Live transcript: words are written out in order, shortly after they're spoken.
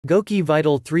GOQii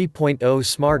Vital 3.0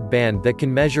 smart band that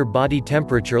can measure body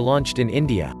temperature launched in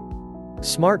India.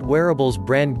 Smart wearables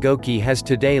brand GOQii has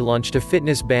today launched a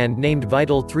fitness band named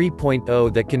Vital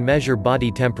 3.0 that can measure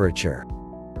body temperature.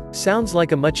 Sounds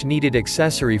like a much-needed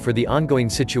accessory for the ongoing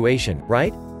situation,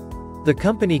 right? The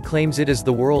company claims it is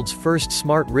the world's first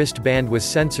smart wristband with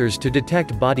sensors to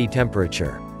detect body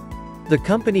temperature. The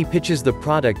company pitches the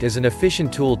product as an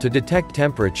efficient tool to detect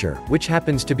temperature, which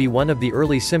happens to be one of the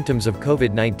early symptoms of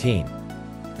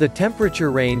COVID-19. The temperature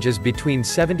range is between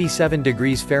 77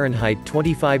 degrees Fahrenheit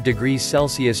 25 degrees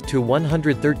Celsius to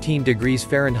 113 degrees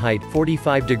Fahrenheit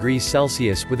 45 degrees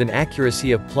Celsius with an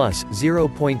accuracy of plus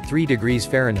 0.3 degrees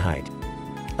Fahrenheit.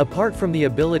 Apart from the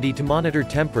ability to monitor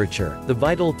temperature, the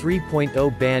Vital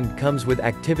 3.0 band comes with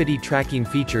activity tracking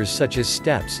features such as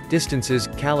steps, distances,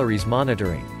 calories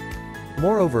monitoring.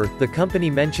 Moreover, the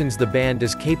company mentions the band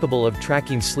is capable of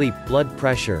tracking sleep, blood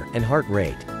pressure, and heart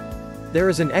rate. There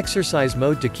is an exercise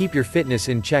mode to keep your fitness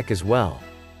in check as well.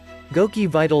 GOQii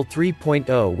Vital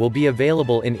 3.0 will be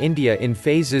available in India in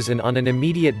phases and on an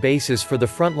immediate basis for the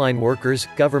frontline workers,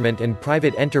 government and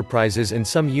private enterprises, and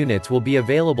some units will be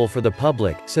available for the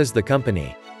public, says the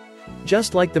company.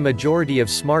 Just like the majority of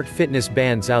smart fitness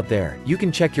bands out there, you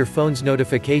can check your phone's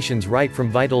notifications right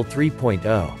from Vital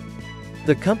 3.0.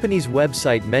 The company's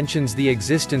website mentions the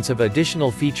existence of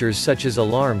additional features such as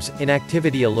alarms,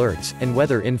 inactivity alerts, and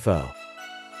weather info.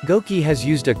 GOQii has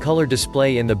used a color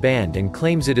display in the band and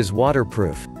claims it is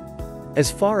waterproof. As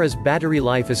far as battery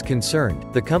life is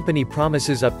concerned, the company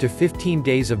promises up to 15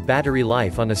 days of battery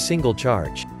life on a single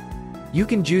charge. You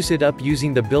can juice it up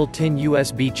using the built-in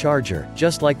USB charger,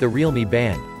 just like the Realme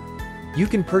band. You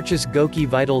can purchase GOQii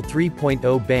Vital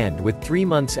 3.0 band with 3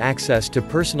 months access to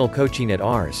personal coaching at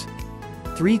Rs.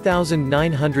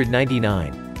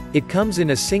 3,999. It comes in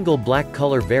a single black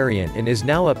color variant and is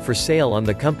now up for sale on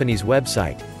the company's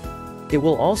website. It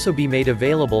will also be made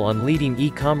available on leading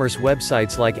e-commerce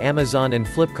websites like Amazon and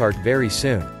Flipkart very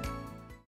soon.